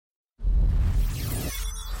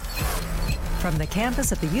From the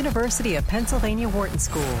campus of the University of Pennsylvania Wharton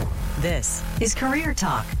School, this is Career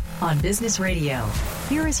Talk on Business Radio.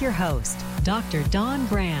 Here is your host, Dr. Dawn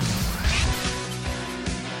Graham.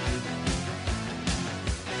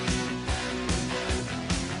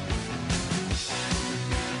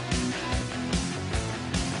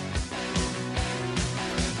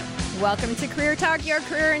 Welcome to Career Talk, your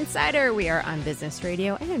career insider. We are on Business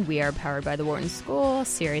Radio, and we are powered by the Wharton School,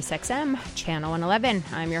 Sirius XM, Channel 111.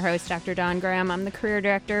 I'm your host, Dr. Dawn Graham. I'm the career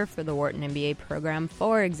director for the Wharton MBA program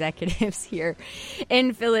for executives here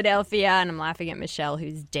in Philadelphia, and I'm laughing at Michelle,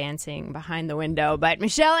 who's dancing behind the window. But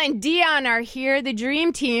Michelle and Dion are here, the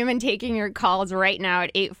dream team, and taking your calls right now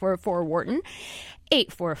at 844-WHARTON.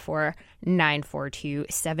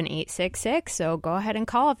 844-942-7866. So go ahead and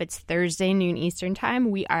call if it's Thursday, noon Eastern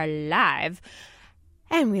time. We are live,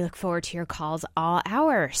 and we look forward to your calls all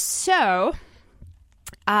hour. So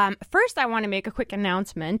first, I want to make a quick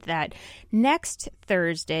announcement that next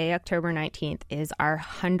Thursday, October 19th, is our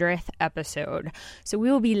 100th episode. So we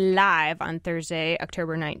will be live on Thursday,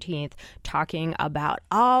 October 19th, talking about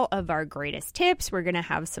all of our greatest tips. We're going to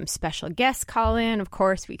have some special guests call in. Of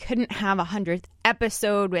course, we couldn't have a 100th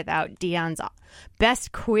episode without Dion's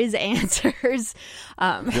best quiz answers.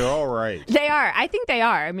 They're all right. They are. I think they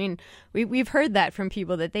are. I mean, we've heard that from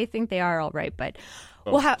people that they think they are all right, but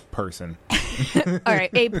we'll have person. All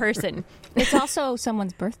right, a person. It's also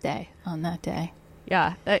someone's birthday on that day.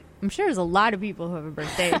 Yeah, I'm sure there's a lot of people who have a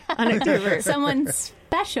birthday on October. Someone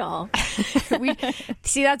special.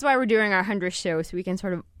 See, that's why we're doing our 100th show, so we can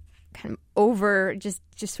sort of kind of just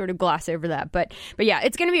sort of gloss over that. But yeah,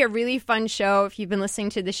 it's going to be a really fun show. If you've been listening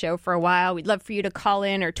to the show for a while, we'd love for you to call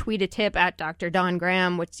in or tweet a tip at Dr. Dawn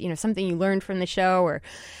Graham, what's, something you learned from the show or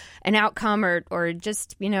an outcome or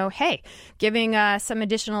just, hey, giving some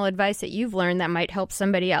additional advice that you've learned that might help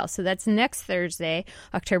somebody else. So that's next Thursday,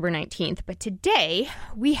 October 19th. But today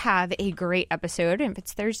we have a great episode. And if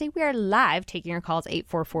it's Thursday, we are live taking your calls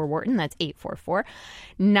 844-WHARTON. That's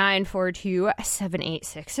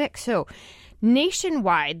 844-942-7866. So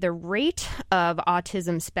nationwide, the rate of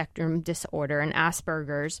autism spectrum disorder and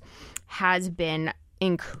Asperger's has been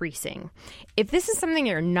increasing. If this is something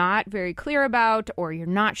you're not very clear about, or you're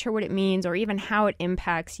not sure what it means, or even how it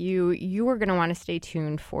impacts you, you are going to want to stay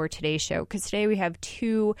tuned for today's show, because today we have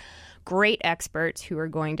two great experts who are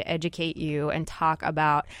going to educate you and talk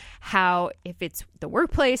about how, if it's the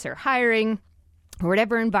workplace or hiring, or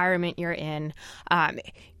whatever environment you're in,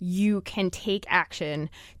 you can take action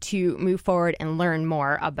to move forward and learn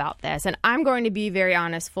more about this. And I'm going to be very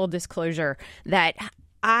honest, full disclosure, that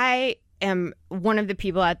I am one of the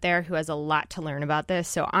people out there who has a lot to learn about this.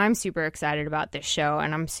 So I'm super excited about this show,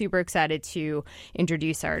 and I'm super excited to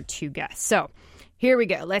introduce our two guests. So here we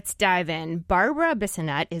go. Let's dive in. Barbara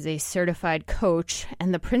Bissonette is a certified coach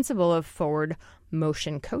and the principal of Forward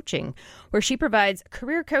Motion Coaching, where she provides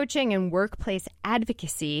career coaching and workplace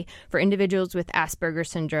advocacy for individuals with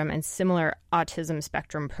Asperger's syndrome and similar autism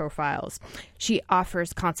spectrum profiles. She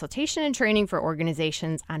offers consultation and training for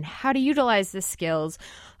organizations on how to utilize the skills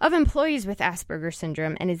of employees with Asperger's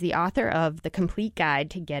syndrome, and is the author of The Complete Guide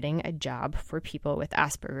to Getting a Job for People with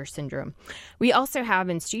Asperger's Syndrome. We also have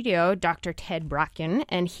in studio Dr. Ted Brodkin,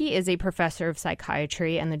 and he is a professor of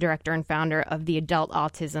psychiatry and the director and founder of the Adult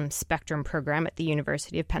Autism Spectrum Program at the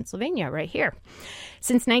University of Pennsylvania, right here.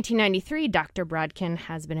 Since 1993, Dr. Brodkin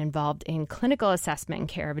has been involved in clinical assessment and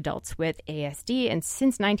care of adults with ASD, and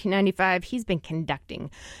since 1995, he's been conducting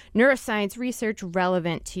neuroscience research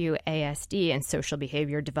relevant to ASD and social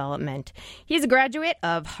behavior development. He's a graduate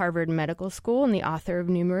of Harvard Medical School and the author of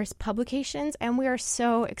numerous publications, and we are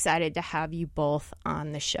so excited to have you both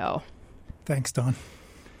on the show. Thanks, Dawn.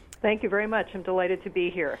 Thank you very much. I'm delighted to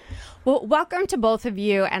be here. Well, welcome to both of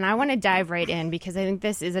you, and I want to dive right in because I think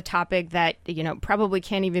this is a topic that, probably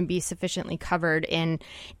can't even be sufficiently covered in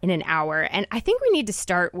an hour. And I think we need to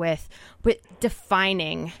start with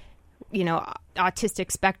defining,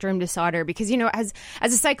 autistic spectrum disorder, because, as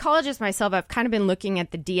a psychologist myself, I've kind of been looking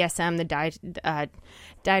at the DSM, the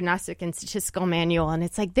Diagnostic and Statistical Manual, and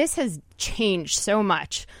it's like this has changed so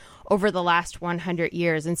much over the last 100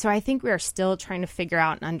 years. And so I think we are still trying to figure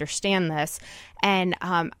out and understand this. And,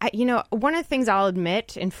 one of the things I'll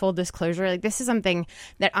admit in full disclosure, this is something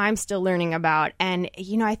that I'm still learning about. And,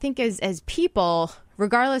 I think as people,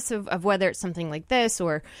 regardless of whether it's something like this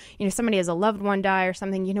or, somebody has a loved one die or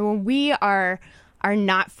something, when we are are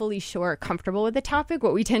not fully sure or comfortable with the topic,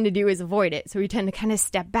 what we tend to do is avoid it. So we tend to kind of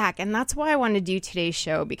step back. And that's why I want to do today's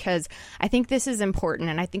show, because I think this is important.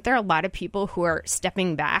 And I think there are a lot of people who are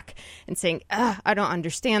stepping back and saying, I don't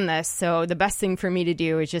understand this. So the best thing for me to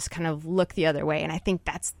do is just kind of look the other way. And I think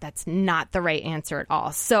that's not the right answer at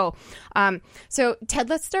all. So, so Ted,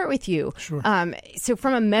 let's start with you. Sure. So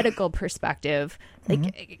from a medical perspective,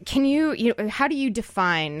 like, can you know, how do you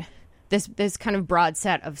define this kind of broad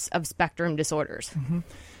set of spectrum disorders?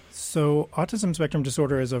 So autism spectrum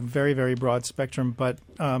disorder is a very, very broad spectrum, but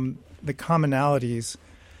the commonalities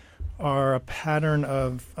are a pattern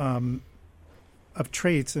of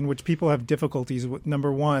traits in which people have difficulties with.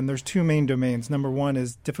 Number one, there's two main domains. Number one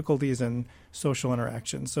is difficulties in social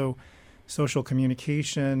interaction. So social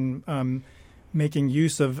communication, making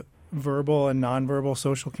use of verbal and nonverbal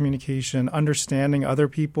social communication, understanding other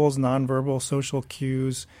people's nonverbal social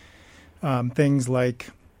cues, things like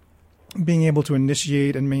being able to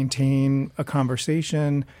initiate and maintain a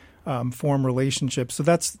conversation, form relationships. So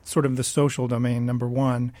that's sort of the social domain, number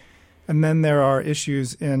one. And then there are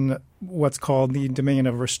issues in what's called the domain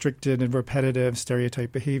of restricted and repetitive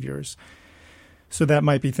stereotype behaviors. So that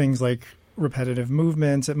might be things like repetitive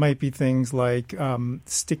movements. It might be things like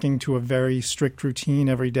sticking to a very strict routine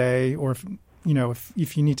every day, or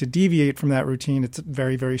if you need to deviate from that routine, it's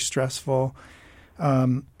very, very stressful.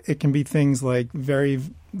 It can be things like very,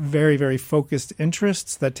 very, very focused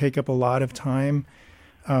interests that take up a lot of time,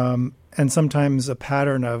 and sometimes a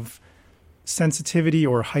pattern of sensitivity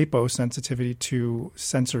or hyposensitivity to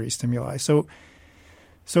sensory stimuli. So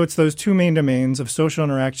it's those two main domains of social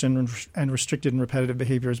interaction and restricted and repetitive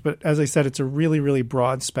behaviors. But as I said, it's a really, really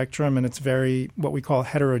broad spectrum, and it's very what we call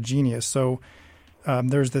heterogeneous. So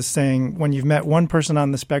there's this saying, when you've met one person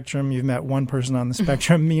on the spectrum, you've met one person on the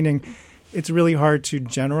spectrum, meaning it's really hard to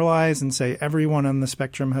generalize and say everyone on the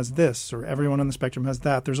spectrum has this or everyone on the spectrum has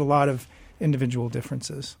that. There's a lot of individual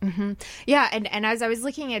differences. Yeah, and as I was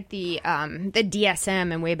looking at the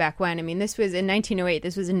DSM and way back when, I mean, this was in 1908.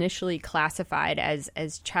 This was initially classified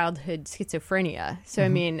as childhood schizophrenia. So I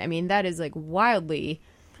mean that is like wildly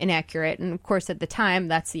inaccurate. And of course, at the time,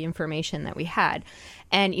 that's the information that we had.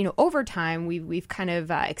 And, you know, over time, we've kind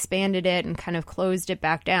of expanded it and kind of closed it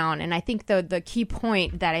back down. And I think the key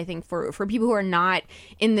point that I think for people who are not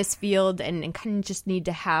in this field and kind of just need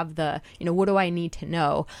to have the, you know, what do I need to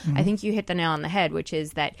know? I think you hit the nail on the head, which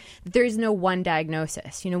is that there is no one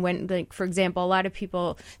diagnosis. You know, when, like, for example, a lot of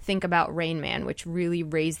people think about Rain Man, which really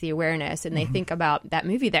raised the awareness. And they think about that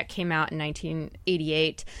movie that came out in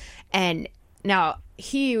 1988. And now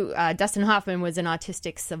Dustin Hoffman was an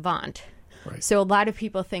autistic savant. Right. So a lot of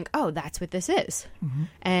people think, oh, that's what this is.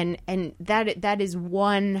 And that is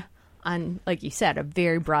one on, like you said, a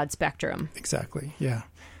very broad spectrum. Exactly, yeah.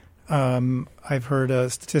 I've heard a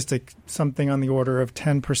statistic, something on the order of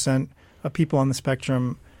 10% of people on the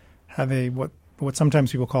spectrum have a what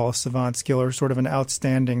sometimes people call a savant skill, or sort of an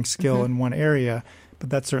outstanding skill in one area, but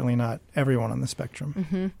that's certainly not everyone on the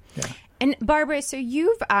spectrum. Yeah. And Barbara, so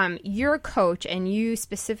you're a coach and you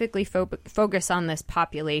specifically focus on this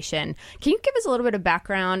population. Can you give us a little bit of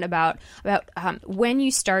background about when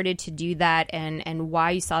you started to do that and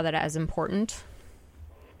why you saw that as important?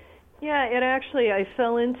 Yeah, I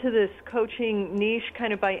fell into this coaching niche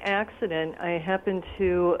kind of by accident. I happened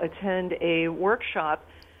to attend a workshop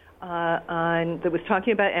that was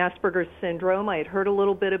talking about Asperger's syndrome. I had heard a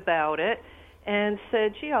little bit about it and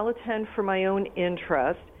said, gee, I'll attend for my own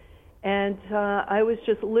interest. And I was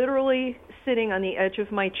just literally sitting on the edge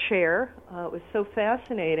of my chair. It was so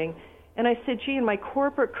fascinating. And I said, gee, in my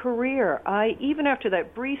corporate career, even after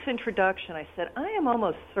that brief introduction, I said, I am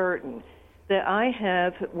almost certain that I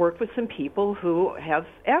have worked with some people who have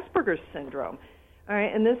Asperger's syndrome. All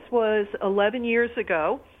right, and this was 11 years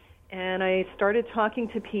ago. And I started talking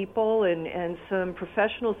to people and some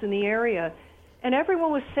professionals in the area. And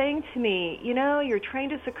everyone was saying to me, you know, you're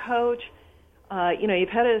trained as a coach. You've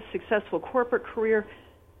had a successful corporate career.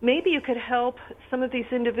 Maybe you could help some of these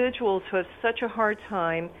individuals who have such a hard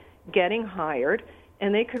time getting hired,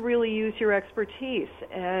 and they could really use your expertise.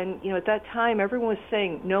 And, you know, at that time, everyone was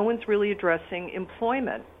saying no one's really addressing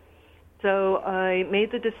employment. So I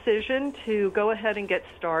made the decision to go ahead and get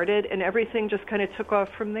started, and everything just kind of took off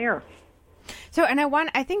from there. So, and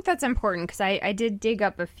I think that's important because I did dig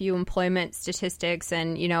up a few employment statistics,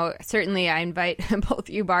 and, certainly I invite both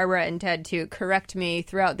you, Barbara and Ted, to correct me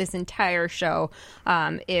throughout this entire show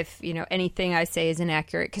if, anything I say is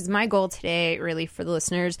inaccurate. Because my goal today, really, for the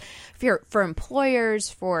listeners, for employers,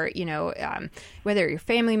 for, whether you're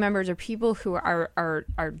family members or people who are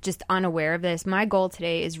just unaware of this, my goal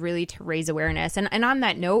today is really to raise awareness. And on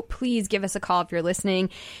that note, please give us a call if you're listening,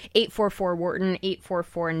 844-WHARTON,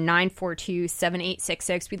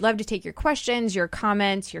 844-942-7866. We'd love to take your questions, your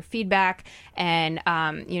comments, your feedback. And,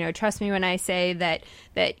 trust me when I say that,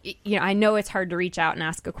 I know it's hard to reach out and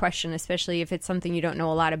ask a question, especially if it's something you don't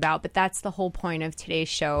know a lot about. But that's the whole point of today's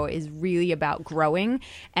show, is really about growing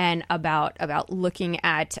and about looking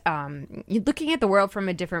at the world from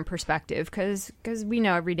a different perspective, because we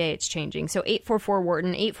know every day it's changing. So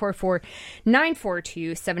 844-WHARTON,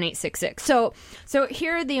 844-942-7866. So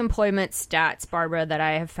here are the employment stats, Barbara, that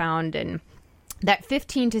I have found, and that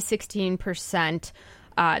 15 to 16%.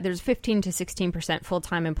 There's 15 to 16%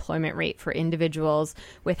 full-time employment rate for individuals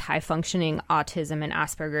with high-functioning autism and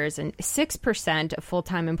Asperger's, and 6% of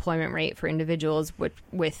full-time employment rate for individuals with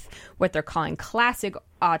what they're calling classic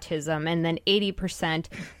autism, and then 80%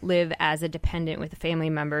 live as a dependent with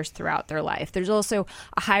family members throughout their life. There's also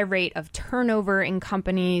a high rate of turnover in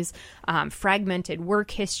companies, fragmented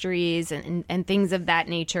work histories, and things of that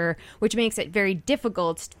nature, which makes it very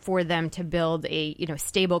difficult for them to build a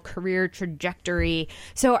stable career trajectory.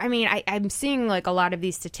 So, I'm seeing like a lot of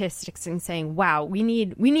these statistics and saying, wow, we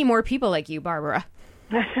need more people like you, Barbara.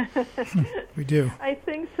 We do. I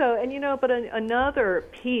think so. And, but another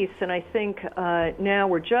piece, and I think now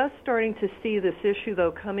we're just starting to see this issue,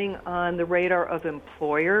 though, coming on the radar of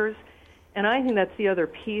employers. And I think that's the other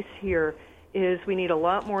piece here, is we need a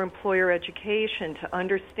lot more employer education to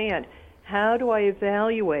understand, how do I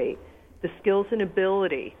evaluate the skills and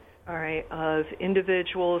ability, all right, of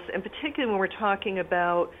individuals, and particularly when we're talking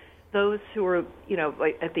about those who are,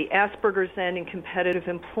 like at the Asperger's end in competitive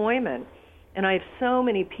employment. And I have so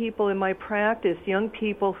many people in my practice, young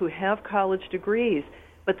people who have college degrees,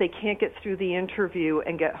 but they can't get through the interview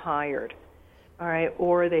and get hired, all right?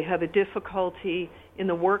 Or they have a difficulty in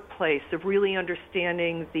the workplace of really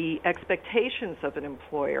understanding the expectations of an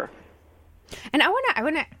employer. And I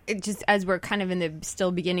want to just, as we're kind of in the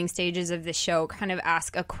still beginning stages of the show, kind of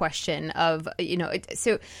ask a question of,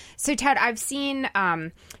 so Ted, I've seen,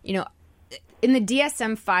 in the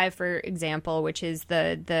DSM-5, for example, which is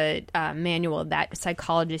the manual that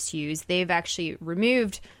psychologists use, they've actually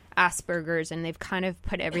removed Asperger's, and they've kind of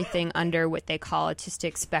put everything under what they call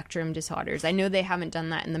autistic spectrum disorders. I know they haven't done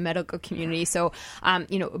that in the medical community. So,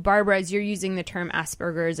 Barbara, as you're using the term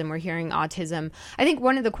Asperger's and we're hearing autism, I think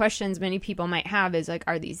one of the questions many people might have is like,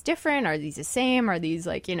 are these different? Are these the same? Are these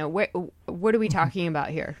like, what are we talking about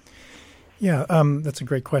here? Yeah, that's a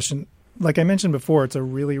great question. Like I mentioned before, it's a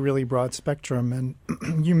really, really broad spectrum. And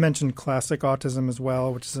you mentioned classic autism as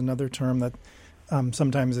well, which is another term that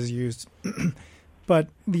sometimes is used. But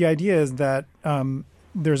the idea is that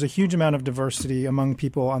there's a huge amount of diversity among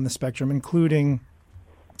people on the spectrum, including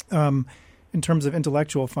in terms of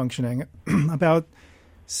intellectual functioning. About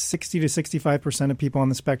 60 to 65% of people on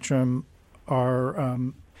the spectrum are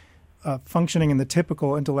functioning in the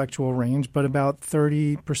typical intellectual range, but about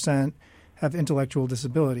 30% have intellectual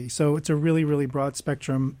disability. So it's a really, really broad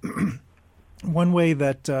spectrum. One way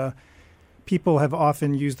that people have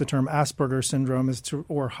often used the term Asperger's syndrome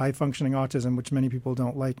or high-functioning autism, which many people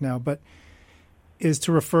don't like now, but is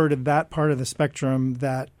to refer to that part of the spectrum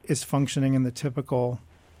that is functioning in the typical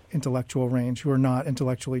intellectual range, who are not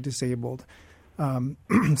intellectually disabled.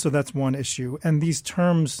 So that's one issue. And these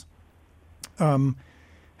terms have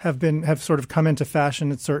sort of come into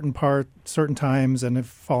fashion at certain times and have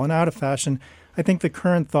fallen out of fashion. I think the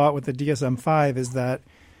current thought with the DSM-5 is that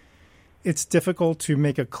it's difficult to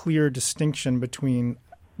make a clear distinction between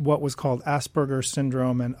what was called Asperger's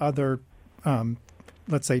syndrome and other,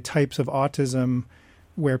 let's say, types of autism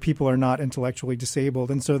where people are not intellectually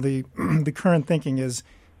disabled. And so the current thinking is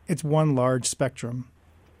it's one large spectrum,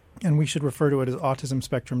 and we should refer to it as autism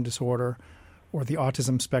spectrum disorder or the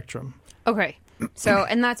autism spectrum. Okay. So,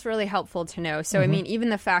 and that's really helpful to know. So, I mean, even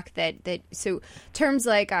the fact that so terms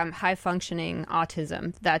like high functioning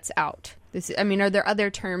autism, that's out. Are there other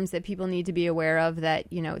terms that people need to be aware of that,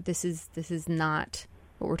 this is not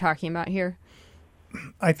what we're talking about here?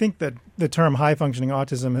 I think that the term high functioning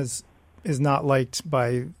autism is not liked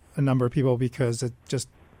by a number of people because it just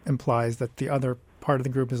implies that the other part of the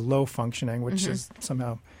group is low functioning, which is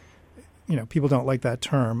somehow, people don't like that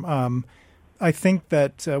term. I think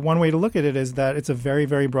that one way to look at it is that it's a very,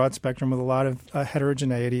 very broad spectrum with a lot of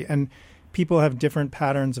heterogeneity. And people have different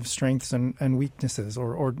patterns of strengths and weaknesses,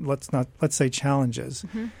 or let's say challenges.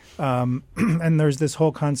 And there's this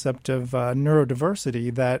whole concept of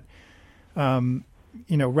neurodiversity that,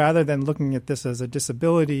 rather than looking at this as a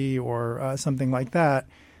disability or something like that,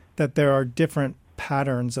 that there are different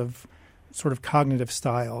patterns of sort of cognitive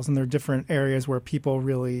styles, and there are different areas where people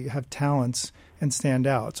really have talents and stand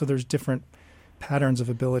out. So there's different patterns of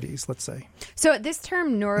abilities, let's say. So this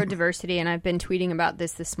term neurodiversity, and I've been tweeting about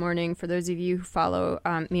this morning, for those of you who follow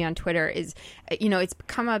me on Twitter, is, it's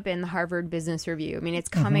come up in the Harvard Business Review. I mean, it's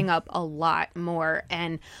coming up a lot more.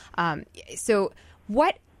 And so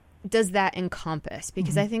what does that encompass?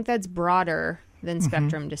 Because I think that's broader than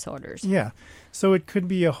spectrum disorders. Yeah. So it could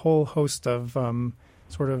be a whole host of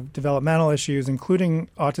sort of developmental issues, including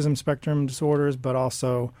autism spectrum disorders, but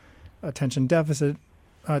also attention deficit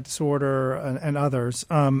disorder and others.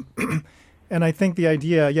 And I think the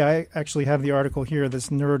idea, I actually have the article here, this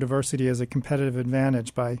Neurodiversity as a Competitive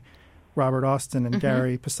Advantage by Robert Austin and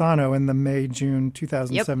Gary Pisano in the May-June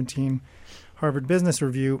 2017 Harvard Business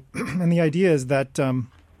Review. And the idea is that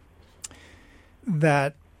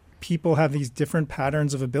that people have these different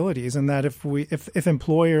patterns of abilities, and that if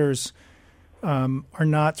employers are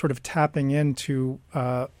not sort of tapping into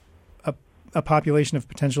a population of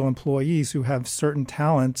potential employees who have certain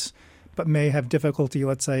talents but may have difficulty,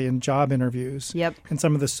 let's say, in job interviews, and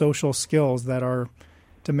some of the social skills that are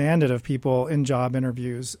demanded of people in job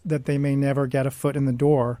interviews, that they may never get a foot in the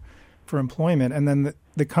door for employment. And then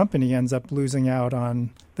the company ends up losing out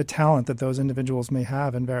on the talent that those individuals may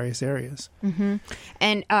have in various areas.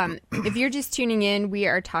 And if you're just tuning in, we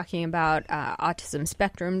are talking about autism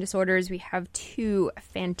spectrum disorders. We have two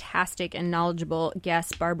fantastic and knowledgeable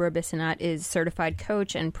guests. Barbara Bissonette is certified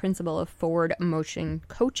coach and principal of Forward Motion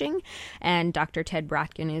Coaching, and Dr. Ted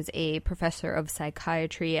Bratkin is a professor of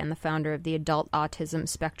psychiatry and the founder of the Adult Autism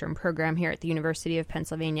Spectrum Program here at the University of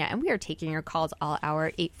Pennsylvania. And we are taking your calls all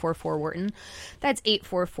hour, 844-WHARTON. That's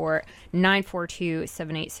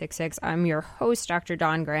 844-942-7866. I'm your host, Dr.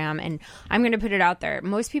 Dawn Graham, and I'm going to put it out there.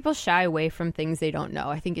 Most people shy away from things they don't know.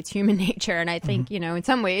 I think it's human nature, and I think, in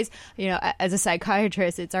some ways, as a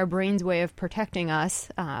psychiatrist, it's our brain's way of protecting us.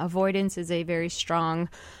 Avoidance is a very strong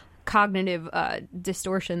cognitive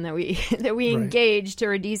distortion that we engage to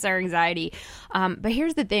reduce our anxiety. But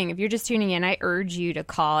here's the thing. If you're just tuning in, I urge you to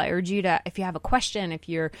call. I urge you to, if you have a question, if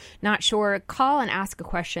you're not sure, call and ask a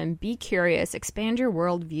question. Be curious. Expand your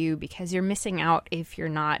worldview, because you're missing out if you're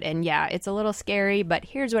not. And yeah, it's a little scary, but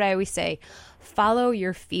here's what I always say. Follow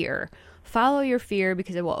your fear. Follow your fear,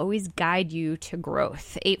 because it will always guide you to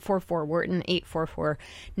growth. 844-WHARTON,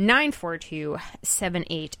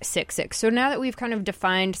 844-942-7866. So now that we've kind of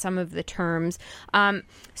defined some of the terms,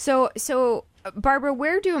 so Barbara,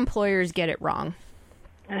 where do employers get it wrong?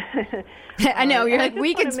 I know, you're like,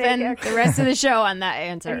 we could spend the rest of the show on that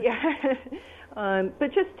answer. Yeah.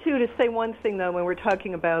 But just to say one thing, though, when we're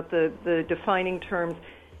talking about the defining terms,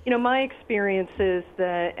 my experience is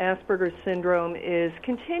that Asperger's syndrome is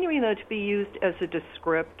continuing, though, to be used as a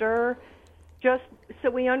descriptor, just so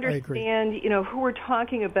we understand, who we're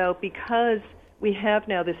talking about, because we have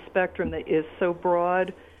now this spectrum that is so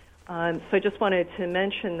broad. So I just wanted to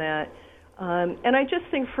mention that. And I just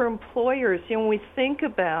think for employers, when we think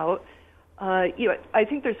about, I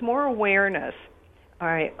think there's more awareness,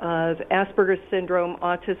 of Asperger's syndrome,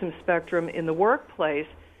 autism spectrum in the workplace,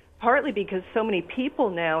 partly because so many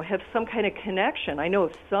people now have some kind of connection. I know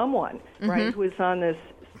of someone, right, who is on this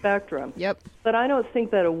spectrum. But I don't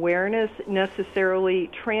think that awareness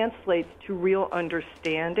necessarily translates to real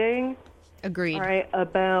understanding. Agreed. Right,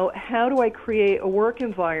 about how do I create a work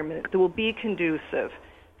environment that will be conducive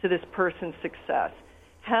to this person's success?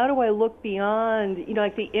 How do I look beyond,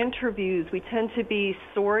 like the interviews, we tend to be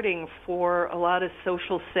sorting for a lot of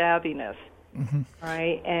social savviness.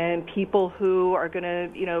 Right, and people who are going to,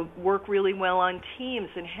 work really well on teams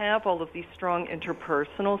and have all of these strong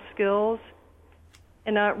interpersonal skills,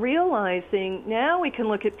 and not realizing now we can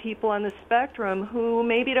look at people on the spectrum who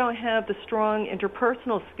maybe don't have the strong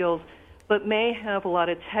interpersonal skills, but may have a lot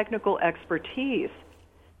of technical expertise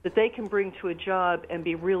that they can bring to a job and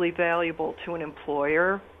be really valuable to an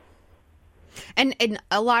employer. And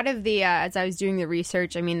a lot of the, as I was doing the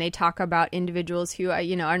research, I mean, they talk about individuals who,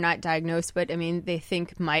 are not diagnosed, but I mean, they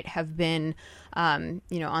think might have been, on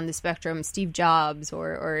the spectrum, Steve Jobs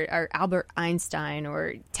or Albert Einstein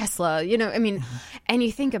or Tesla, and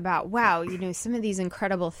you think about, wow, some of these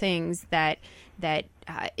incredible things that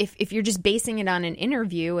if you're just basing it on an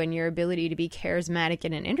interview and your ability to be charismatic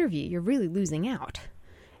in an interview, you're really losing out.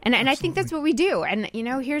 And I think that's what we do. And,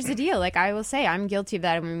 here's the deal. Like, I will say, I'm guilty of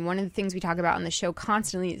that. I mean, one of the things we talk about on the show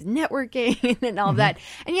constantly is networking and all that.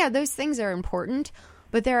 And yeah, those things are important,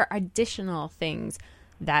 but there are additional things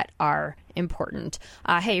that are important.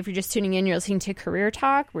 Hey, if you're just tuning in, you're listening to Career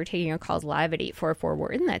Talk. We're taking your calls live at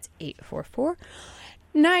 844-WHARTON. That's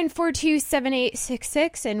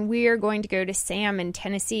 844-942-7866. And we are going to go to Sam in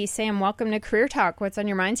Tennessee. Sam, welcome to Career Talk. What's on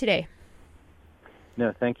your mind today?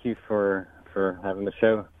 No, thank you for having the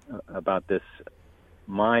show about this.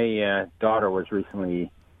 My daughter was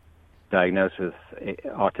recently diagnosed with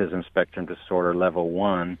autism spectrum disorder level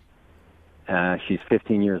 1. She's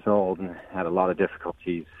 15 years old and had a lot of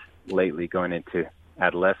difficulties lately going into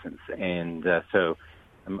adolescence. And so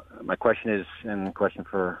my question is, and the question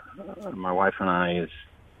for my wife and I is,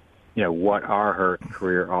 what are her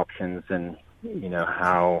career options, and,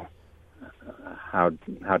 how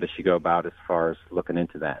does she go about as far as looking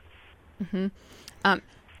into that? Mm-hmm.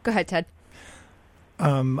 Go ahead, Ted.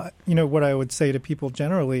 What I would say to people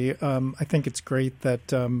generally, I think it's great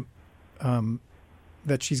that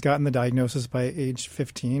that she's gotten the diagnosis by age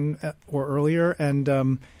 15 or earlier.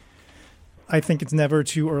 And I think it's never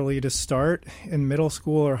too early to start in middle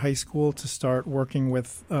school or high school to start working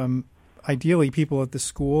with ideally people at the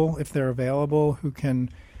school, if they're available, who can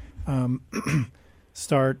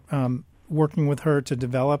start working with her to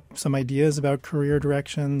develop some ideas about career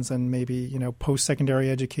directions and maybe, post-secondary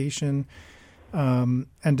education, and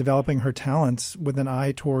developing her talents with an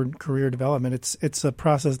eye toward career development. It's a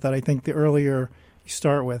process that I think the earlier you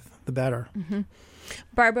start with, the better. Mm-hmm.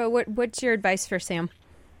 Barbara, what's your advice for Sam?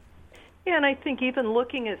 Yeah, and I think even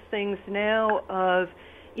looking at things now of,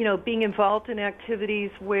 being involved in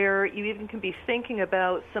activities where you even can be thinking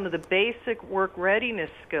about some of the basic work readiness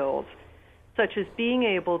skills, such as being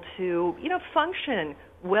able to, function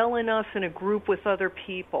well enough in a group with other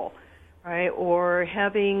people, right? Or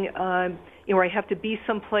having, I have to be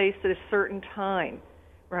someplace at a certain time,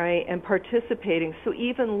 right? And participating. So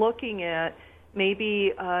even looking at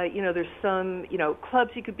maybe, there's some,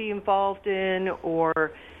 clubs you could be involved in,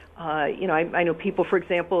 or, I know people, for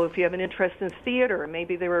example, if you have an interest in theater,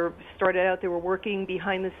 maybe they were working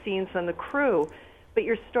behind the scenes on the crew, but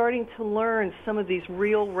you're starting to learn some of these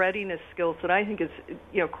real readiness skills that I think is,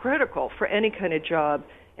 critical for any kind of job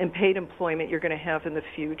and paid employment you're going to have in the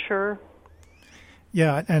future.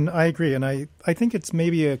 Yeah, and I agree. And I think it's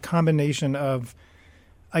maybe a combination of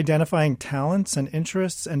identifying talents and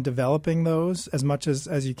interests and developing those as much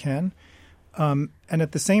as you can. And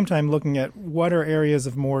at the same time, looking at what are areas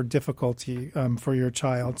of more difficulty for your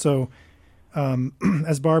child. So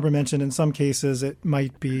as Barbara mentioned, in some cases, it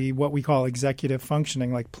might be what we call executive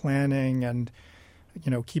functioning, like planning and,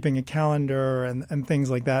 keeping a calendar and things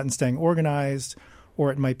like that and staying organized. Or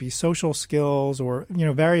it might be social skills or,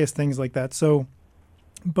 various things like that. So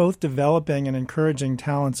both developing and encouraging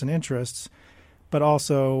talents and interests, but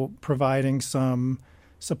also providing some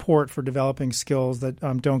support for developing skills that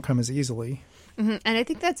don't come as easily. Mm-hmm. And I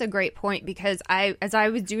think that's a great point because as I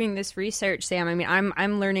was doing this research, Sam,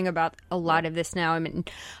 I'm learning about a lot of this now. And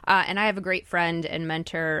I have a great friend and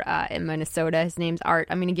mentor in Minnesota. His name's Art.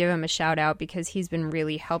 I'm going to give him a shout out because he's been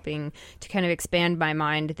really helping to kind of expand my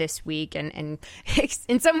mind this week and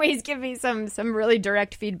in some ways give me some really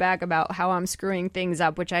direct feedback about how I'm screwing things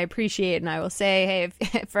up, which I appreciate. And I will say, hey,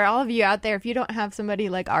 if, for all of you out there, if you don't have somebody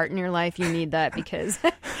like Art in your life, you need that because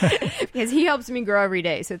he helps me grow every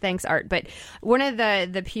day. So thanks, Art. But one of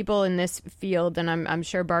the people in this field, and I'm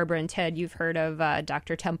sure Barbara and Ted, you've heard of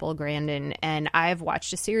Dr. Temple Grandin, and I've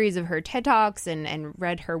watched a series of her TED Talks and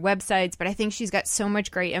read her websites, but I think she's got so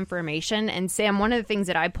much great information. And Sam, one of the things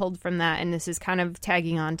that I pulled from that, and this is kind of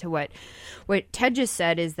tagging on to what Ted just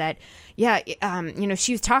said, is that,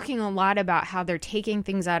 she was talking a lot about how they're taking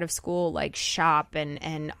things out of school like shop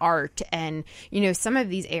and art and, some of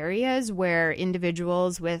these areas where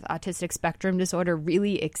individuals with autistic spectrum disorder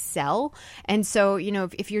really excel. And so,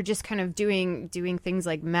 if you're just kind of doing things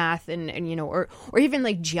like math and or even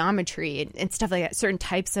like geometry and stuff like that, certain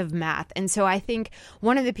types of math. And so I think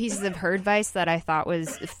one of the pieces of her advice that I thought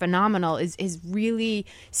was phenomenal is really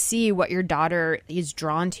see what your daughter is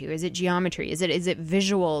drawn to. Is it geometry? Is it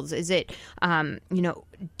visuals? Is it,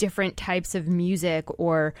 different types of music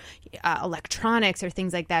or electronics or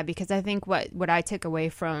things like that? Because I think what I took away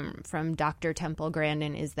from Dr. Temple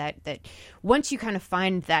Grandin is that once you kind of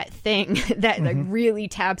find that thing that like really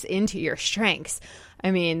taps into your strengths,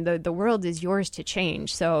 the world is yours to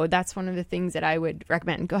change. So that's one of the things that I would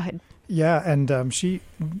recommend. Go ahead. Yeah, and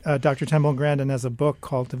Dr. Temple Grandin has a book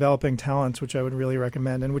called Developing Talents, which I would really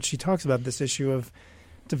recommend, in which she talks about this issue of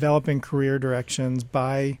developing career directions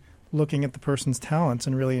by looking at the person's talents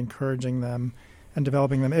and really encouraging them and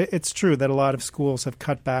developing them. It's true that a lot of schools have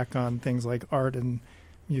cut back on things like art and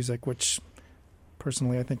music, which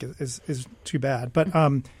personally I think is too bad. But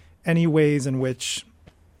any ways in which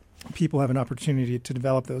people have an opportunity to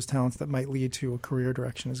develop those talents that might lead to a career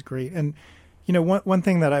direction is great. And, one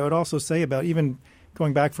thing that I would also say about even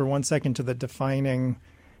going back for 1 second to the defining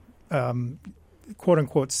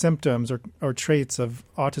quote-unquote symptoms or traits of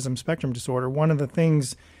autism spectrum disorder, one of the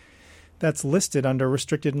things that's listed under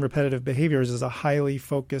restricted and repetitive behaviors is a highly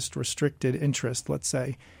focused, restricted interest, let's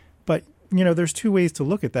say. But, there's two ways to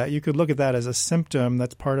look at that. You could look at that as a symptom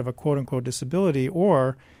that's part of a quote-unquote disability,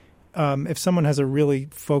 or if someone has a really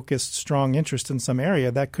focused, strong interest in some area,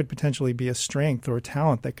 that could potentially be a strength or a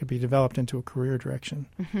talent that could be developed into a career direction.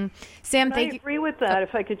 Mm-hmm. Sam, thank you. I agree with that.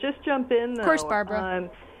 If I could just jump in, though. Of course, Barbara.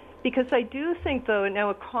 Because I do think, though,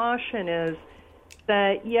 now a caution is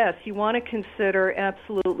that, yes, you want to consider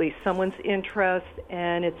absolutely someone's interest,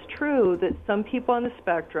 and it's true that some people on the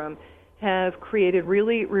spectrum have created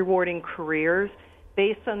really rewarding careers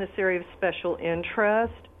based on this area of special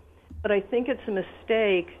interest. But I think it's a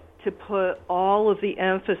mistake to put all of the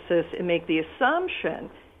emphasis and make the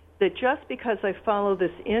assumption that just because I follow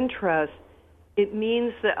this interest, it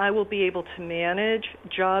means that I will be able to manage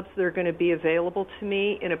jobs that are going to be available to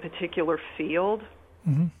me in a particular field.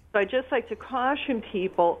 Mm-hmm. So I just like to caution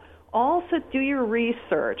people, also do your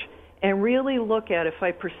research and really look at, if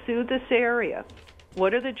I pursue this area,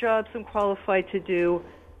 what are the jobs I'm qualified to do,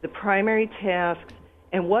 the primary tasks,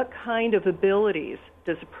 and what kind of abilities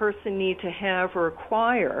does a person need to have or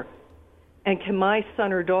acquire, and can my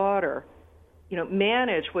son or daughter,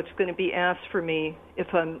 manage what's going to be asked for me if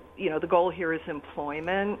I'm, the goal here is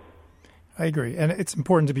employment. I agree. And it's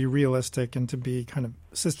important to be realistic and to be kind of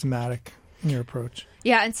systematic in your approach.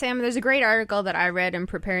 Yeah, and Sam, there's a great article that I read in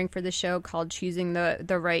preparing for the show called "Choosing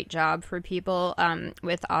the Right Job for People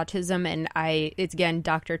with Autism," and it's again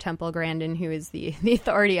Dr. Temple Grandin who is the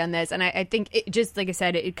authority on this, and I think it just, like I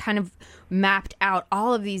said, it kind of mapped out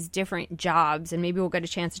all of these different jobs, and maybe we'll get a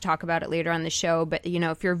chance to talk about it later on the show. But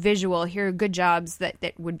if you're visual, here are good jobs that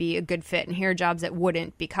would be a good fit, and here are jobs that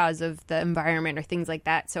wouldn't because of the environment or things like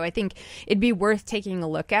that. So I think it'd be worth taking a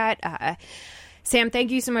look at. Sam, thank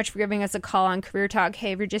you so much for giving us a call on Career Talk.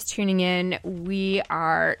 Hey, if you're just tuning in, we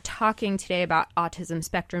are talking today about autism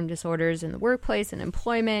spectrum disorders in the workplace and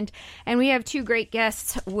employment. And we have two great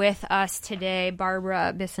guests with us today,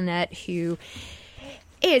 Barbara Bissonette, who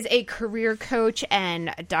is a career coach,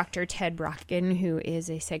 and Dr. Ted Brockton, who is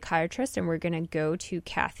a psychiatrist. And we're going to go to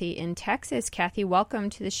Kathy in Texas. Kathy, welcome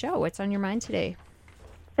to the show. What's on your mind today?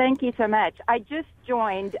 Thank you so much. I just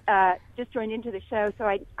joined into the show, so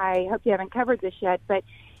I hope you haven't covered this yet. But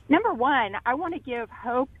number one, I want to give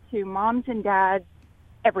hope to moms and dads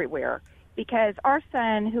everywhere, because our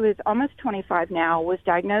son, who is almost 25 now, was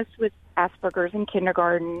diagnosed with Asperger's in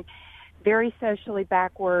kindergarten, very socially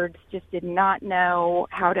backwards, just did not know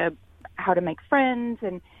how to make friends,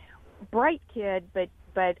 and bright kid.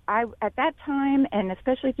 But I, at that time, and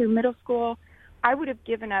especially through middle school, I would have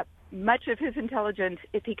given up much of his intelligence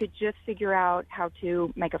if he could just figure out how to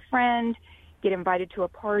make a friend, get invited to a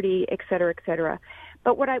party, et cetera, et cetera.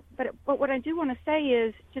 But what I do want to say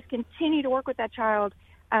is just continue to work with that child.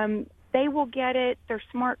 They will get it. They're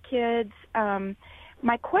smart kids.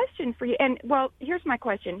 My question for you, here's my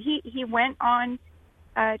question. He went on,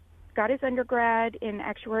 got his undergrad in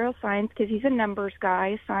actuarial science because he's a numbers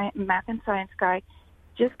guy, math and science guy,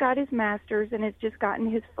 just got his master's and has just gotten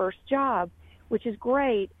his first job, which is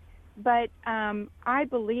great. But I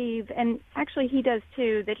believe, and actually he does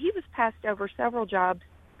too, that he was passed over several jobs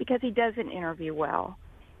because he doesn't interview well.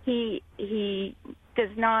 He does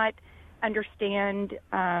not understand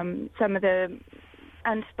some of the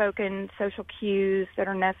unspoken social cues that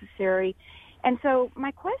are necessary. And so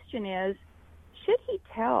my question is, should he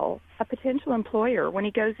tell a potential employer when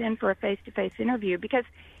he goes in for a face-to-face interview? Because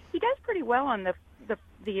he does pretty well on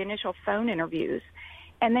the initial phone interviews.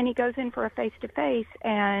 And then he goes in for a face-to-face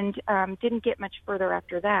and didn't get much further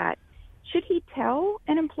after that. Should he tell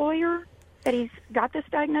an employer that he's got this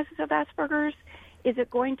diagnosis of Asperger's? Is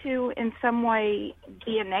it going to, in some way,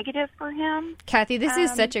 be a negative for him? Kathy, this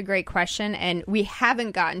is such a great question, and we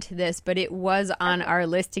haven't gotten to this, but it was on our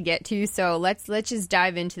list to get to. So let's just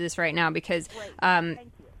dive into this right now because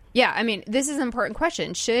yeah, I mean, this is an important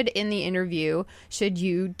question. In the interview, should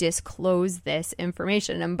you disclose this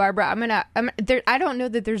information? And Barbara, I don't know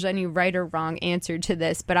that there's any right or wrong answer to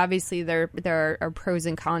this, but obviously there are pros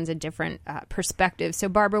and cons and different perspectives. So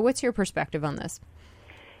Barbara, what's your perspective on this?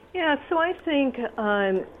 Yeah, so I think,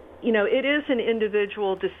 it is an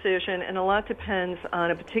individual decision, and a lot depends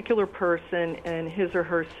on a particular person and his or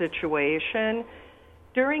her situation.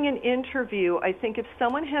 during an interview, I think if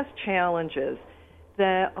someone has challenges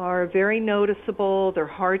that are very noticeable, they're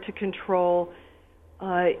hard to control,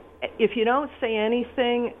 if you don't say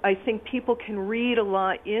anything, I think people can read a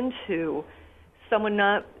lot into someone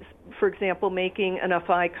not, for example, making enough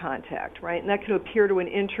eye contact, right? And that can appear to an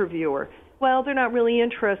interviewer, well, they're not really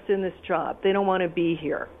interested in this job. They don't want to be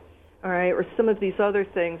here, all right, or some of these other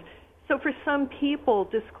things. So for some people,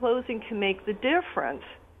 disclosing can make the difference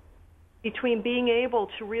between being able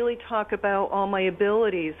to really talk about all my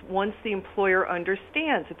abilities once the employer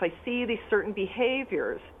understands. If I see these certain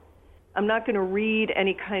behaviors, I'm not going to read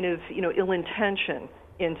any kind of, ill intention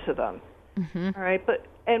into them. Mm-hmm. All right,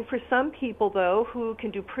 and for some people, though, who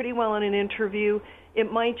can do pretty well in an interview,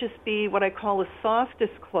 it might just be what I call a soft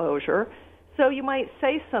disclosure. So you might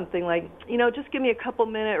say something like, just give me a couple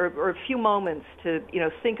minutes or a few moments to,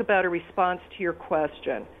 think about a response to your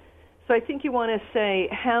question. So I think you want to say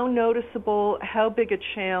how noticeable, how big a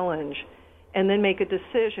challenge, and then make a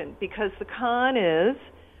decision. Because the con is,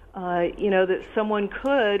 that someone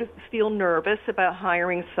could feel nervous about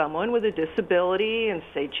hiring someone with a disability and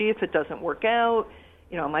say, gee, if it doesn't work out,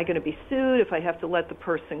 am I going to be sued if I have to let the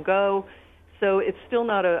person go? So it's still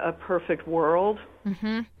not a perfect world.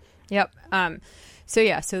 Mm-hmm. Yep.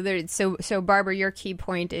 So Barbara, your key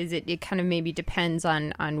point is it kind of maybe depends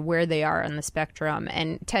on where they are on the spectrum.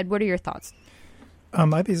 And Ted, what are your thoughts?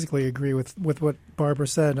 I basically agree with what Barbara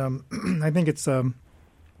said. I think it's a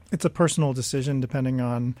personal decision depending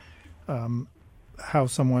on how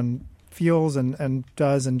someone feels and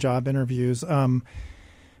does in job interviews.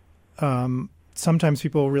 Sometimes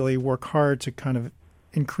people really work hard to kind of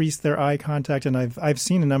increase their eye contact, and I've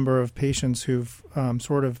seen a number of patients who've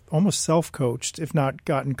sort of almost self-coached, if not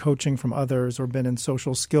gotten coaching from others or been in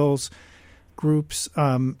social skills groups,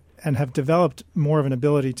 and have developed more of an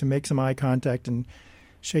ability to make some eye contact and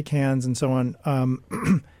shake hands and so on.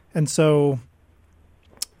 And so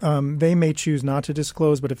they may choose not to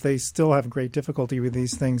disclose, but if they still have great difficulty with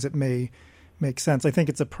these things, it may make sense. I think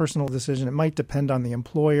it's a personal decision. It might depend on the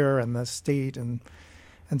employer and the state and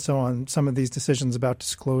so on, some of these decisions about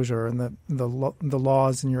disclosure and the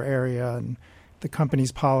laws in your area and the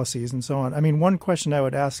company's policies and so on. I mean, one question I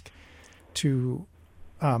would ask to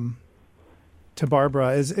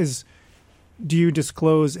Barbara is do you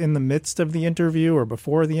disclose in the midst of the interview or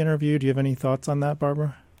before the interview? Do you have any thoughts on that,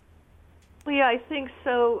 Barbara? Well, yeah, I think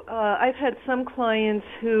so. I've had some clients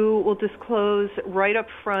who will disclose right up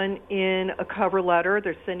front in a cover letter.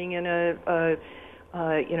 They're sending in a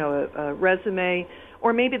resume,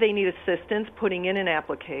 or maybe they need assistance putting in an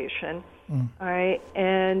application. All right,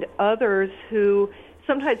 and others who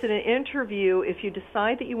sometimes in an interview, if you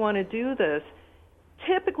decide that you want to do this,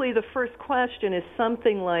 typically the first question is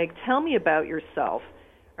something like, "Tell me about yourself."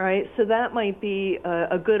 All right, so that might be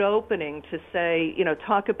a good opening to say,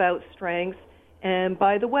 talk about strengths. And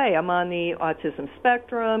by the way, I'm on the autism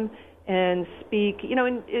spectrum, and speak,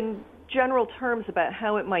 in general terms about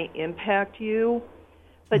how it might impact you,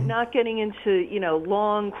 but not getting into,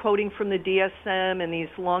 long quoting from the DSM and these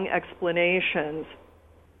long explanations.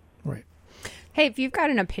 Right. Hey, if you've got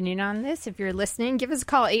an opinion on this, if you're listening, give us a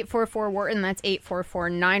call, 844-WHARTON. That's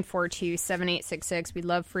 844-942-7866. We'd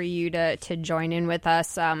love for you to join in with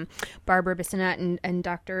us. Barbara Bissonnette and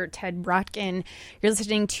Dr. Ted Rotkin, you're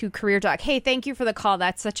listening to Career Talk. Hey, thank you for the call.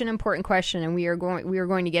 That's such an important question, and we are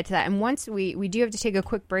going to get to that. And once we do have to take a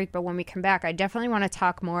quick break, but when we come back, I definitely want to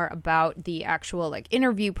talk more about the actual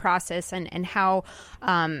interview process and how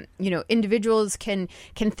individuals can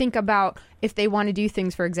think about if they want to do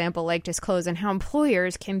things, for example, like disclose, and how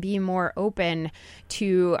employers can be more open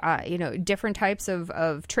to, different types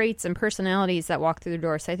of traits and personalities that walk through the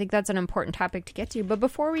door. So I think that's an important topic to get to. But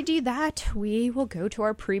before we do that, we will go to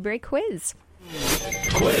our pre-break quiz.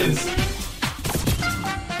 Quiz?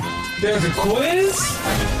 There's a quiz?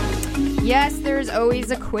 Yes, there's always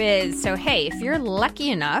a quiz. So, hey, if you're lucky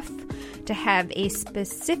enough to have a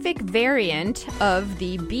specific variant of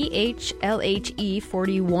the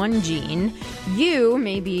BHLHE41 gene, you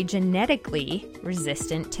may be genetically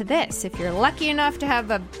resistant to this. If you're lucky enough to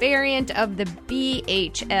have a variant of the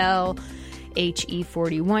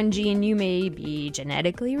BHLHE41 gene, you may be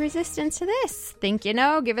genetically resistant to this. Think you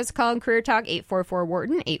know? Give us a call on Career Talk,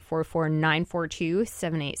 844-WHARTON,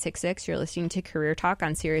 844-942-7866. You're listening to Career Talk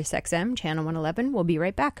on Sirius XM, Channel 111. We'll be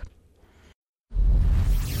right back.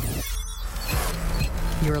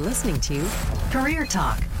 You're listening to Career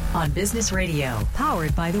Talk on Business Radio,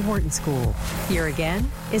 powered by the Wharton School. Here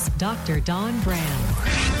again is Dr. Dawn Brown.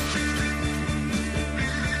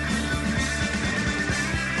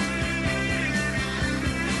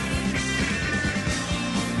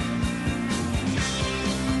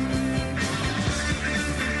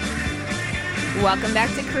 Welcome back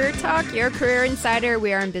to Career Talk, your career insider.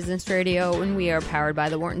 We are on Business Radio, and we are powered by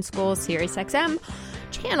the Wharton School, Sirius XM,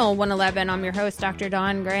 Channel 111. I'm your host, Dr.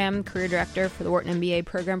 Dawn Graham, Career Director for the Wharton MBA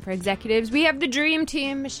Program for Executives. We have the Dream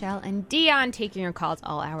Team, Michelle and Dion, taking your calls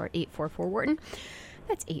all hour, 844-WHARTON.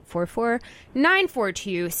 That's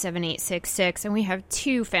 844-942-7866. And we have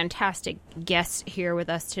two fantastic guests here with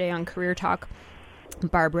us today on Career Talk.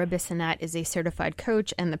 Barbara Bissonette is a certified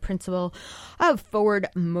coach and the principal of Forward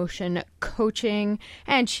Motion Coaching,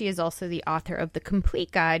 and she is also the author of The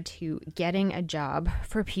Complete Guide to Getting a Job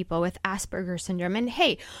for People with Asperger's Syndrome. And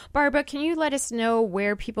hey, Barbara, can you let us know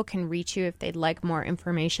where people can reach you if they'd like more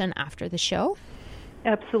information after the show?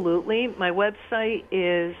 Absolutely. My website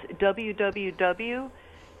is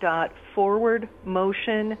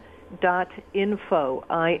www.forwardmotion.info,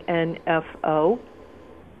 I-N-F-O.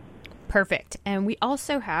 Perfect. And we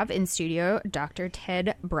also have in studio Dr.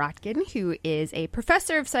 Ted Bratkin, who is a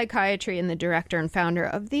professor of psychiatry and the director and founder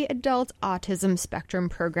of the Adult Autism Spectrum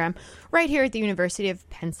Program right here at the University of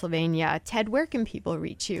Pennsylvania. Ted, where can people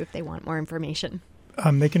reach you if they want more information?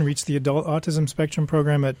 They can reach the Adult Autism Spectrum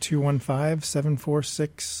Program at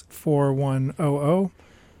 215-746-4100,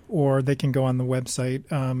 or they can go on the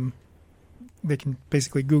website. They can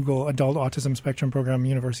basically Google Adult Autism Spectrum Program,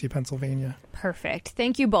 University of Pennsylvania. Perfect.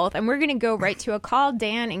 Thank you both. And we're going to go right to a call.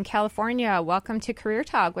 Dan in California, welcome to Career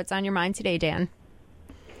Talk. What's on your mind today, Dan?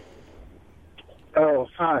 Oh,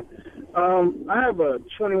 hi. I have a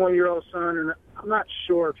 21-year-old son, and I'm not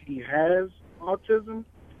sure if he has autism.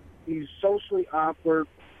 He's socially awkward,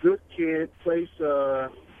 good kid, plays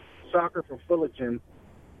soccer for Fullerton,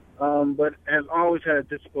 but has always had a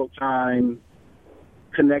difficult time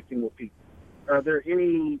connecting with people. Are there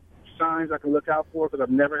any signs I can look out for? Because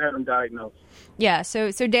I've never had him diagnosed. Yeah.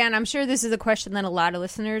 So Dan, I'm sure this is a question that a lot of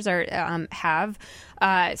listeners have.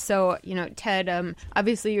 So Ted,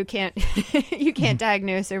 obviously you can't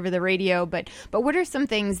diagnose over the radio, but what are some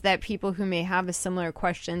things that people who may have a similar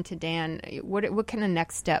question to Dan, what kind of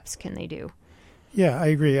next steps can they do? Yeah, I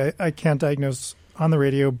agree. I can't diagnose on the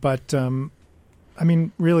radio, but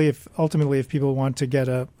really, if people want to get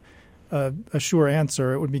a sure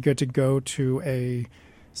answer, it would be good to go to a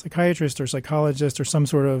psychiatrist or psychologist or some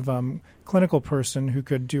sort of clinical person who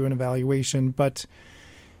could do an evaluation. But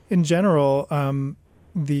in general,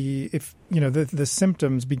 the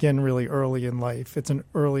symptoms begin really early in life. It's an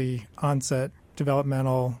early onset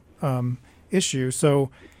developmental issue. So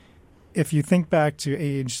if you think back to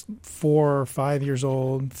age 4 or 5 years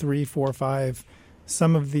old, 3, 4, 5,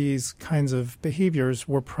 some of these kinds of behaviors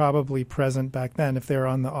were probably present back then if they're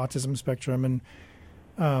on the autism spectrum. And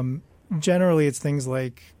generally it's things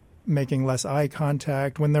like making less eye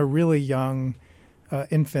contact when they're really young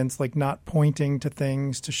infants, like not pointing to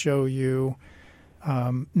things to show you,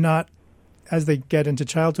 not as they get into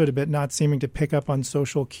childhood a bit, not seeming to pick up on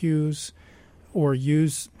social cues or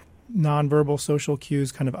use nonverbal social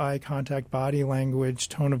cues, kind of eye contact, body language,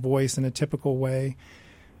 tone of voice in a typical way.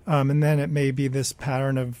 And then it may be this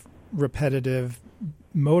pattern of repetitive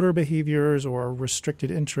motor behaviors or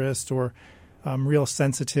restricted interest or real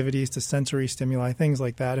sensitivities to sensory stimuli, things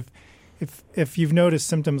like that. If you've noticed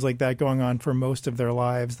symptoms like that going on for most of their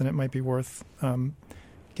lives, then it might be worth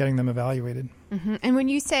getting them evaluated. Mm-hmm. And when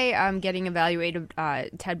you say getting evaluated,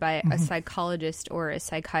 Ted, by a psychologist or a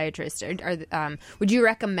psychiatrist, would you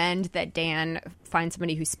recommend that Dan find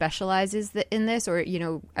somebody who specializes in this? Or,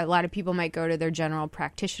 a lot of people might go to their general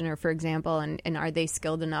practitioner, for example, and are they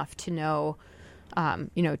skilled enough to know,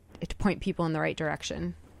 to point people in the right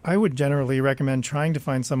direction? I would generally recommend trying to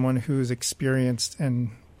find someone who's experienced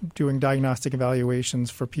in doing diagnostic evaluations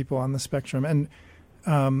for people on the spectrum. And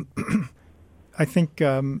I think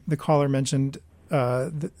the caller mentioned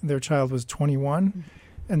their child was 21.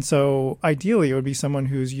 And so ideally it would be someone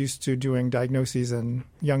who's used to doing diagnoses in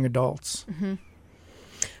young adults. Mm-hmm.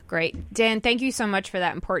 Great. Dan, thank you so much for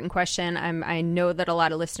that important question. I know that a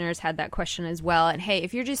lot of listeners had that question as well. And hey,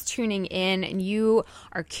 if you're just tuning in and you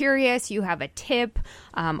are curious, you have a tip,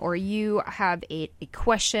 or you have a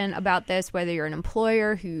question about this, whether you're an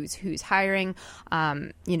employer who's hiring,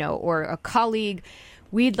 or a colleague,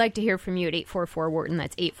 we'd like to hear from you at 844-WHARTON.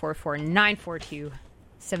 That's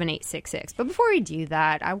 844-942-7866. But before we do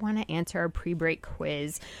that, I want to answer our pre-break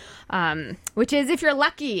quiz, which is if you're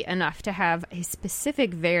lucky enough to have a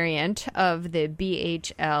specific variant of the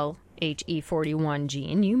BHLHE41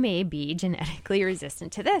 gene, you may be genetically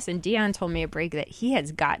resistant to this. And Dion told me at break that he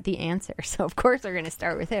has got the answer. So, of course, we're going to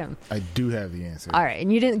start with him. I do have the answer. All right.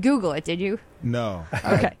 And you didn't Google it, did you? No.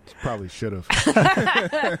 Okay. I probably should have.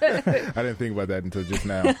 I didn't think about that until just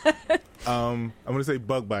now. I'm going to say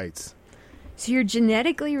bug bites. So you're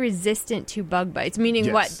genetically resistant to bug bites, meaning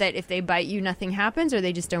Yes. what? That if they bite you, nothing happens, or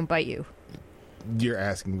they just don't bite you? You're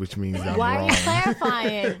asking, which means I'm Why wrong. are you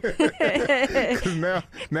clarifying? 'Cause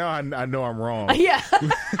now I know I'm wrong. Yeah.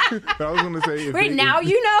 I was going to say. If Wait, they- now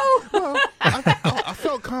you know? I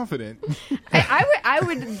felt confident. I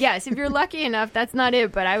would yes, if you're lucky enough, that's not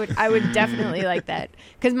it, but I would definitely like that.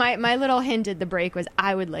 Because my little hint at the break was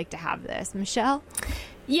I would like to have this. Michelle?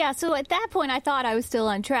 Yeah, so at that point I thought I was still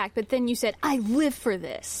on track, but then you said, I live for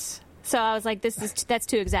this. So I was like, that's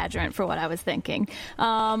too exaggerant for what I was thinking.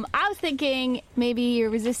 I was thinking maybe you're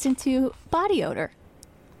resistant to body odor.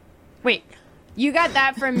 Wait, you got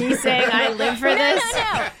that from me saying I live for this?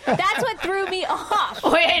 No. That's what threw me off.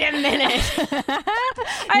 Wait a minute.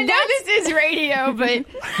 I know this is radio, but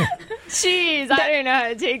jeez, I don't know how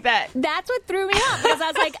to take that. That's what threw me off because I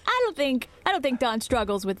was like, I don't think Don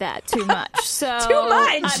struggles with that too much. So Too much?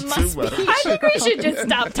 I must Too much. be I think we should just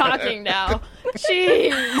stop talking now.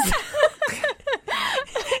 Jeez.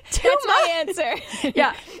 That's my answer.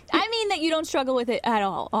 Yeah. I mean that you don't struggle with it at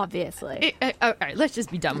all, obviously. All right, let's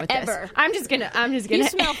just be done with Ever. this. I'm just gonna. You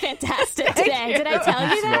smell fantastic today. Did I tell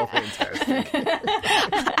you Smell that?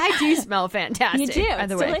 fantastic. I do smell fantastic. You do. By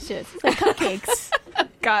the It's way. delicious. It's like cupcakes.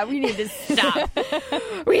 God, we need to stop.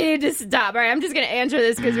 We need to stop. All right, I'm just going to answer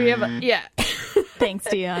this because we have, yeah. Thanks,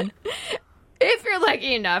 Dion. If you're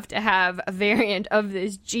lucky enough to have a variant of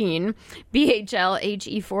this gene,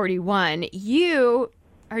 BHLHE41, you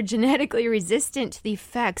are genetically resistant to the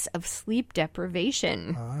effects of sleep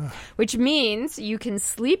deprivation, which means you can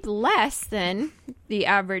sleep less than the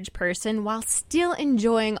average person while still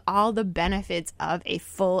enjoying all the benefits of a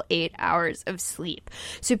full 8 hours of sleep.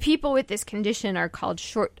 So people with this condition are called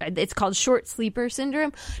short sleeper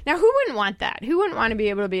syndrome. Now, who wouldn't want that? Who wouldn't want to be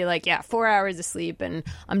able to be like, yeah, 4 hours of sleep and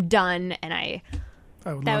I'm done and I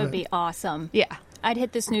would That love would it. be awesome. yeah. I'd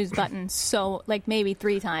hit the snooze button so, like, maybe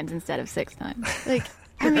 3 times instead of 6 times. Like,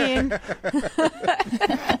 I mean,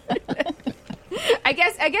 I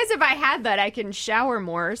guess if I had that, I can shower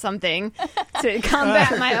more or something to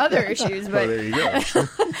combat my other issues. Oh, But there you go.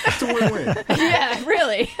 It's a win-win. yeah,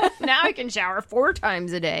 really, now I can shower 4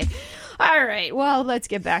 times a day. All right, well, let's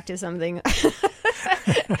get back to something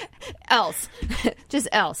else. Just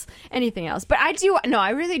else. Anything else. But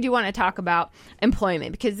I really do want to talk about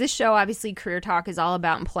employment because this show, obviously, Career Talk is all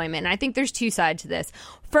about employment. And I think there's 2 sides to this.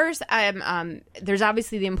 First, there's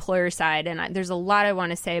obviously the employer side, and there's a lot I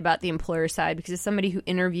want to say about the employer side because as somebody who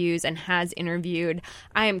interviews and has interviewed,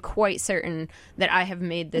 I am quite certain that I have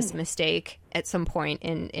made this mistake at some point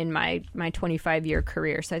in my 25-year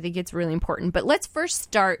career. So I think it's really important. But let's first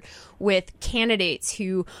start with candidates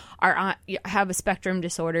who have a spectrum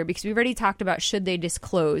disorder because we've already talked about should they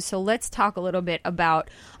disclose. So let's talk a little bit about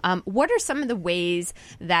what are some of the ways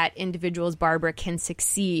that individuals, Barbara, can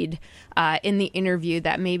succeed in the interview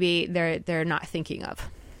that maybe they're not thinking of.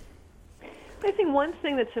 I think one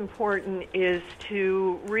thing that's important is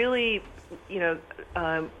to really,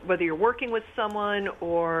 whether you're working with someone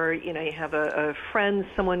or, you have a friend,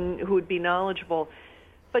 someone who would be knowledgeable,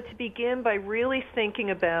 but to begin by really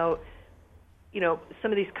thinking about,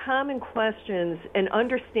 some of these common questions and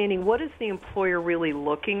understanding what is the employer really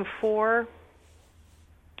looking for.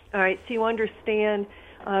 All right, so you understand,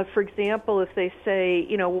 for example, if they say,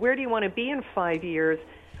 where do you want to be in 5 years?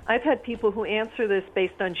 I've had people who answer this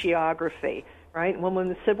based on geography, right? One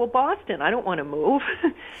woman said, well, Boston, I don't want to move.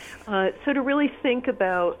 So to really think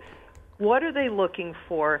about what are they looking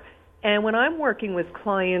for. And when I'm working with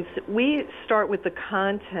clients, we start with the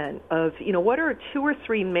content of, what are 2 or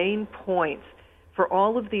 3 main points for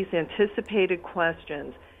all of these anticipated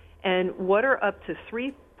questions, and what are up to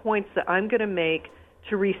 3 points that I'm going to make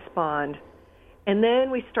to respond. And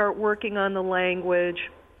then we start working on the language,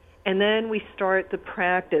 and then we start the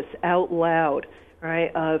practice out loud,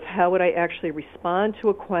 right, of how would I actually respond to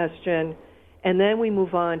a question, and then we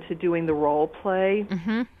move on to doing the role play.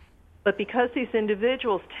 Mm-hmm. But because these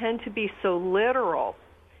individuals tend to be so literal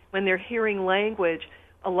when they're hearing language,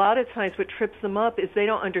 a lot of times what trips them up is they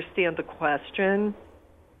don't understand the question.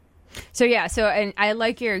 So, and I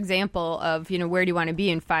like your example of, where do you want to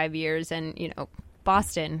be in 5 years and,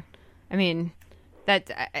 Boston. I mean,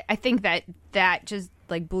 I think that just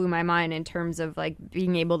like blew my mind in terms of like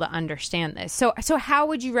being able to understand this. So how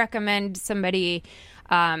would you recommend somebody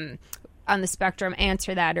on the spectrum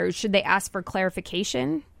answer that, or should they ask for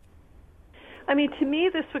clarification? I mean, to me,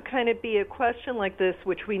 this would kind of be a question like this,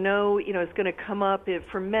 which we know, is going to come up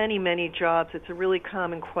for many, many jobs. It's a really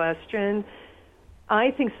common question.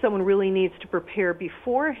 I think someone really needs to prepare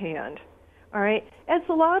beforehand, all right, as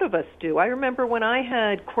a lot of us do. I remember when I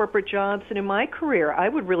had corporate jobs and in my career, I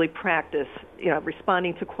would really practice,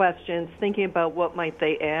 responding to questions, thinking about what might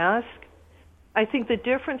they ask. I think the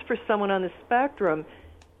difference for someone on the spectrum,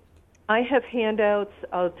 I have handouts.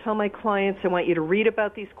 I'll tell my clients, I want you to read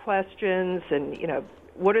about these questions and,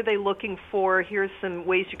 what are they looking for? Here's some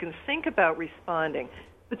ways you can think about responding.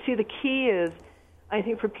 But see, the key is, I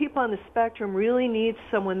think for people on the spectrum really need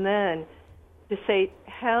someone then to say,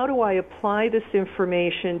 how do I apply this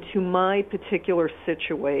information to my particular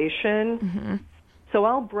situation? Mm-hmm. So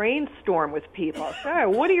I'll brainstorm with people. All right,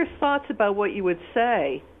 what are your thoughts about what you would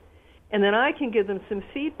say? And then I can give them some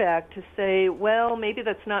feedback to say, well, maybe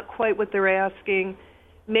that's not quite what they're asking.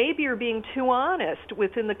 Maybe you're being too honest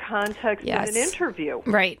within the context of an interview.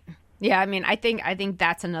 Right. Yeah, I mean, I think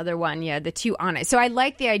that's another one. Yeah, the too honest. So I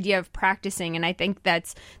like the idea of practicing, and I think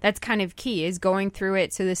that's kind of key is going through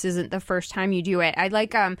it. So this isn't the first time you do it. I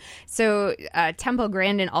like Temple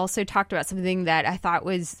Grandin also talked about something that I thought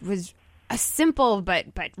was a simple but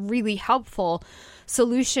really helpful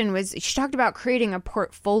solution. Was she talked about creating a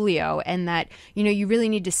portfolio, and that you really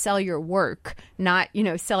need to sell your work, not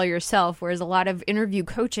sell yourself, whereas a lot of interview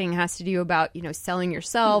coaching has to do about selling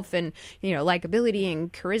yourself and likability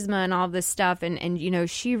and charisma and all this stuff, and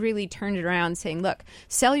she really turned it around saying, look,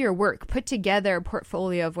 sell your work, put together a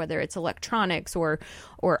portfolio of whether it's electronics or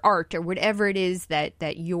art or whatever it is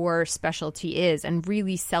that your specialty is, and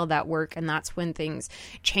really sell that work, and that's when things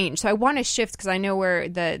change. So I want to shift, because I know where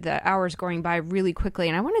the hour's going by really quickly,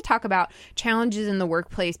 and I want to talk about challenges in the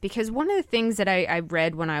workplace, because one of the things that I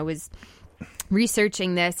read when I was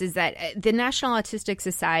researching this is that the National Autistic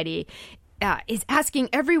Society is asking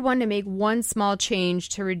everyone to make one small change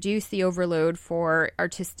to reduce the overload for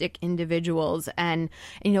autistic individuals. And,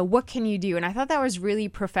 what can you do? And I thought that was really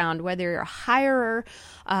profound, whether you're a hirer,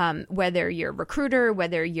 whether you're a recruiter,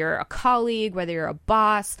 whether you're a colleague, whether you're a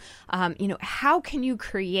boss, how can you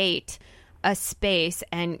create a space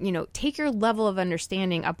and, take your level of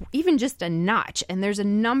understanding up even just a notch. And there's a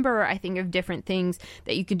number, I think, of different things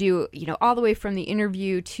that you can do, all the way from the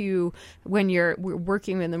interview to when you're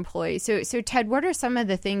working with employees. So Ted, what are some of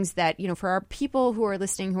the things that, for our people who are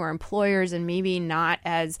listening, who are employers and maybe not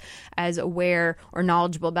as aware or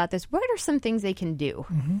knowledgeable about this, what are some things they can do?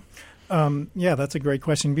 Mm-hmm. Yeah, that's a great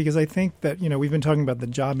question, because I think that, we've been talking about the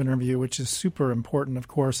job interview, which is super important, of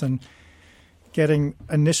course, and getting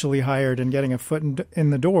initially hired and getting a foot in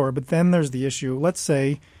the door. But then there's the issue. Let's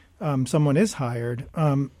say someone is hired.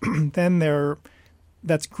 Then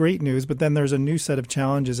that's great news. But then there's a new set of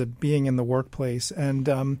challenges of being in the workplace.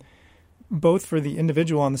 And both for the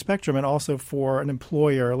individual on the spectrum and also for an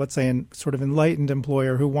employer, let's say a sort of enlightened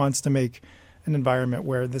employer who wants to make an environment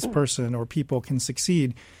where this person or people can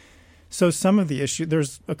succeed. So some of the issue,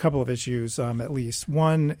 there's a couple of issues at least.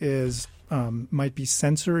 One is might be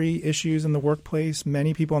sensory issues in the workplace.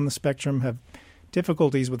 Many people on the spectrum have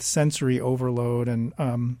difficulties with sensory overload, and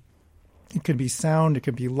it could be sound, it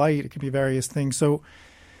could be light, it could be various things.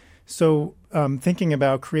 So thinking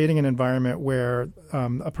about creating an environment where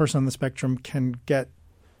a person on the spectrum can get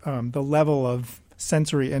the level of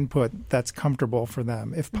sensory input that's comfortable for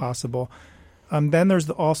them, if possible. Then there's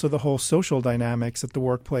also the whole social dynamics at the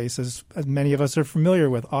workplace, as many of us are familiar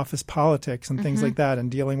with, office politics and things like that, and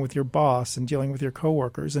dealing with your boss and dealing with your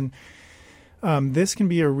coworkers. And this can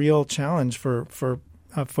be a real challenge for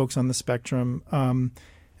folks on the spectrum,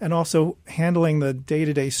 and also handling the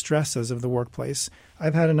day-to-day stresses of the workplace.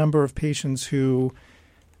 I've had a number of patients who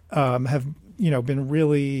have been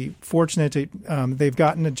really fortunate to they've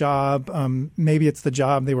gotten a job. Maybe it's the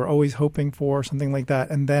job they were always hoping for, something like that,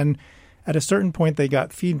 and then at a certain point, they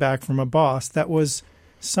got feedback from a boss that was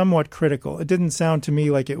somewhat critical. It didn't sound to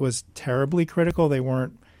me like it was terribly critical. They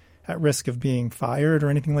weren't at risk of being fired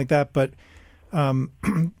or anything like that. But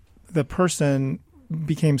the person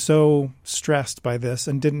became so stressed by this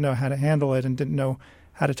and didn't know how to handle it and didn't know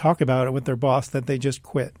how to talk about it with their boss that they just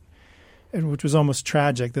quit, which was almost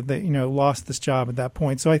tragic that they lost this job at that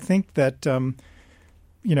point. So I think that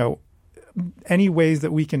any ways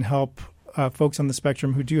that we can help folks on the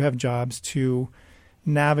spectrum who do have jobs to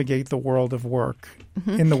navigate the world of work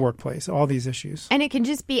in the workplace, all these issues. And it can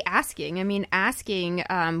just be asking. I mean,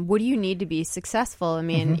 what do you need to be successful? I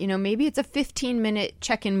mean, maybe it's a 15-minute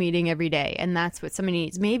check-in meeting every day, and that's what somebody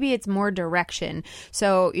needs. Maybe it's more direction.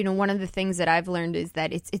 So, one of the things that I've learned is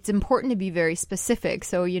that it's important to be very specific.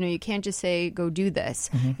 So, you can't just say, go do this.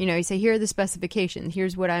 You say, here are the specifications.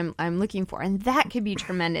 Here's what I'm looking for. And that could be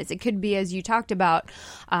tremendous. It could be, as you talked about,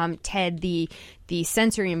 Ted, the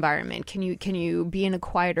sensory environment. Can you be in in a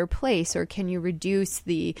quieter place, or can you reduce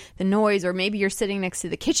the noise, or maybe you're sitting next to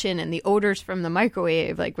the kitchen and the odors from the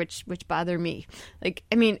microwave, like which bother me. Like,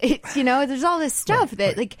 I mean, it's, there's all this stuff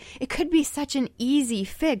that like it could be such an easy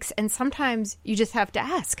fix, and sometimes you just have to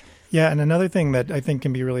ask. Yeah, and another thing that I think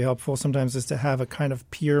can be really helpful sometimes is to have a kind of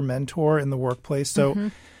peer mentor in the workplace.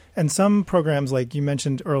 So, and some programs, like you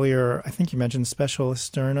mentioned earlier, I think you mentioned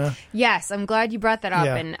Specialisterna. Yes, I'm glad you brought that up.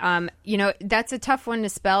 Yeah. And, that's a tough one to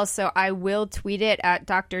spell, so I will tweet it at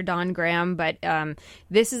Dr. Don Graham. But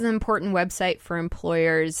this is an important website for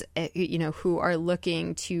employers, who are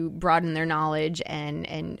looking to broaden their knowledge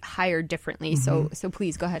and hire differently. So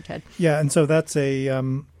please go ahead, Ted. Yeah, and so that's a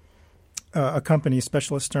company,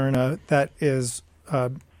 Specialisterna, that is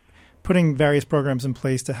putting various programs in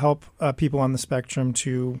place to help people on the spectrum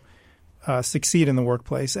to succeed in the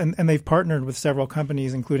workplace. And they've partnered with several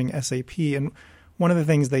companies, including SAP. And one of the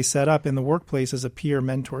things they set up in the workplace is a peer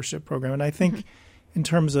mentorship program. And I think in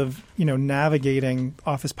terms of, navigating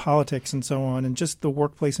office politics and so on, and just the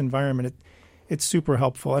workplace environment, it's super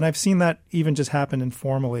helpful. And I've seen that even just happen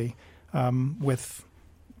informally with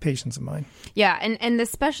patients of mine. Yeah, and the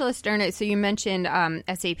Specialisterna, so you mentioned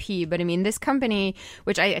SAP, but I mean, this company,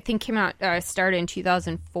 which I think started in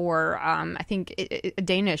 2004, I think a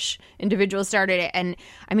Danish individual started it, and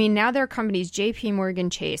I mean, now there are companies, JP Morgan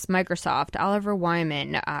Chase, Microsoft, Oliver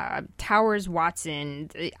Wyman, Towers Watson,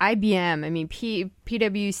 IBM, I mean,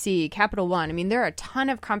 PwC, Capital One, I mean, there are a ton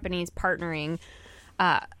of companies partnering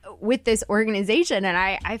with this organization, and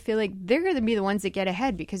I feel like they're going to be the ones that get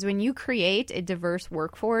ahead, because when you create a diverse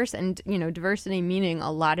workforce, and diversity meaning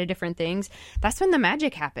a lot of different things, that's when the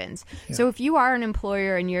magic happens. Yeah. So if you are an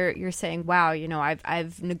employer and you're saying, wow,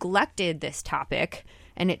 I've neglected this topic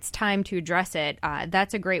and it's time to address it,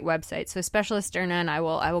 that's a great website. So Specialisterna, and I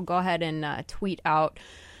will go ahead and tweet out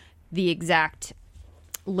the exact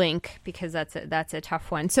link, because that's a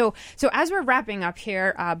tough one. So as we're wrapping up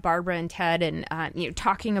here, Barbara and Ted, and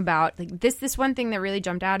talking about like this one thing that really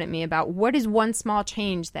jumped out at me about what is one small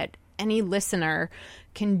change that any listener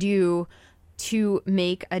can do to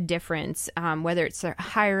make a difference, whether it's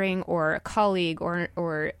hiring or a colleague or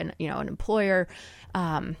an employer,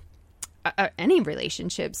 any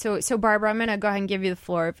relationship. So Barbara, I'm going to go ahead and give you the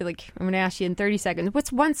floor. I feel like I'm going to ask you in 30 seconds.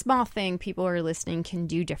 What's one small thing people who are listening can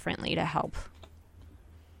do differently to help?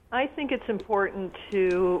 I think it's important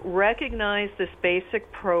to recognize this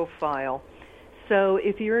basic profile. So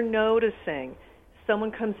if you're noticing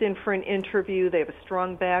someone comes in for an interview, they have a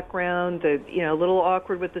strong background, they're a little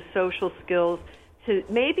awkward with the social skills, to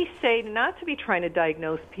maybe say, not to be trying to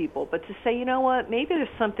diagnose people, but to say, you know what, maybe there's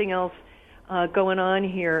something else going on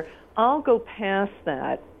here. I'll go past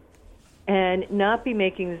that and not be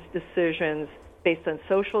making these decisions based on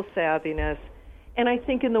social savviness. And I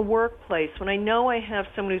think in the workplace, when I know I have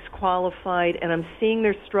someone who's qualified and I'm seeing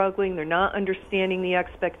they're struggling, they're not understanding the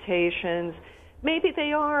expectations, maybe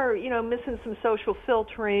they are, missing some social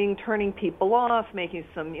filtering, turning people off, making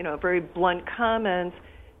some, very blunt comments,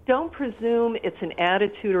 don't presume it's an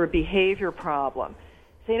attitude or a behavior problem.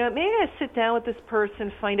 So, maybe I sit down with this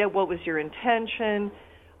person, find out what was your intention.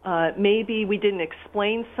 Maybe we didn't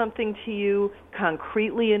explain something to you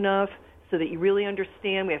concretely enough so that you really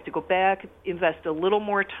understand. We have to go back, invest a little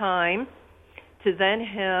more time to then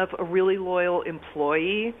have a really loyal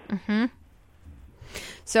employee. Mm-hmm.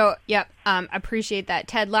 So, appreciate that.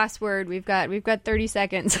 Ted, last word. We've got 30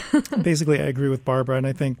 seconds. Basically, I agree with Barbara, and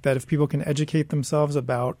I think that if people can educate themselves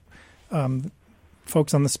about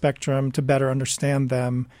folks on the spectrum to better understand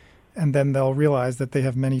them, and then they'll realize that they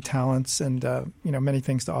have many talents and many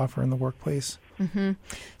things to offer in the workplace. Mm-hmm.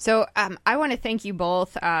 So I want to thank you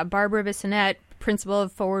both, Barbara Bissonette, Principal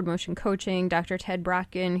of Forward Motion Coaching, Dr. Ted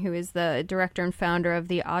Bratkin, who is the director and founder of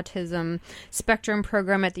the Autism Spectrum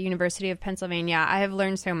Program at the University of Pennsylvania. I have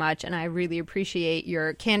learned so much, and I really appreciate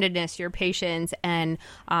your candidness, your patience, and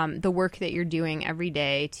the work that you're doing every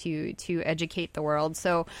day to educate the world.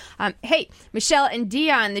 So, hey, Michelle and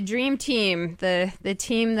Dion, the dream team, the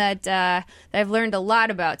team that I've learned a lot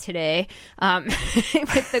about today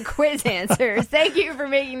with the quiz answers. Thank you for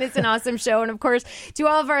making this an awesome show. And, of course, to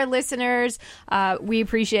all of our listeners, we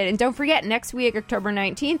appreciate it. And don't forget, next week, October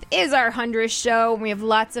 19th, is our 100th show. We have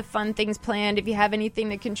lots of fun things planned. If you have anything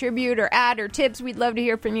to contribute or add or tips, we'd love to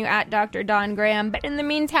hear from you at Dr. Don Graham. But in the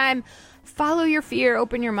meantime, follow your fear,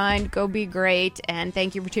 open your mind, go be great. And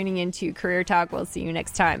thank you for tuning in to Career Talk. We'll see you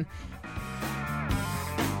next time.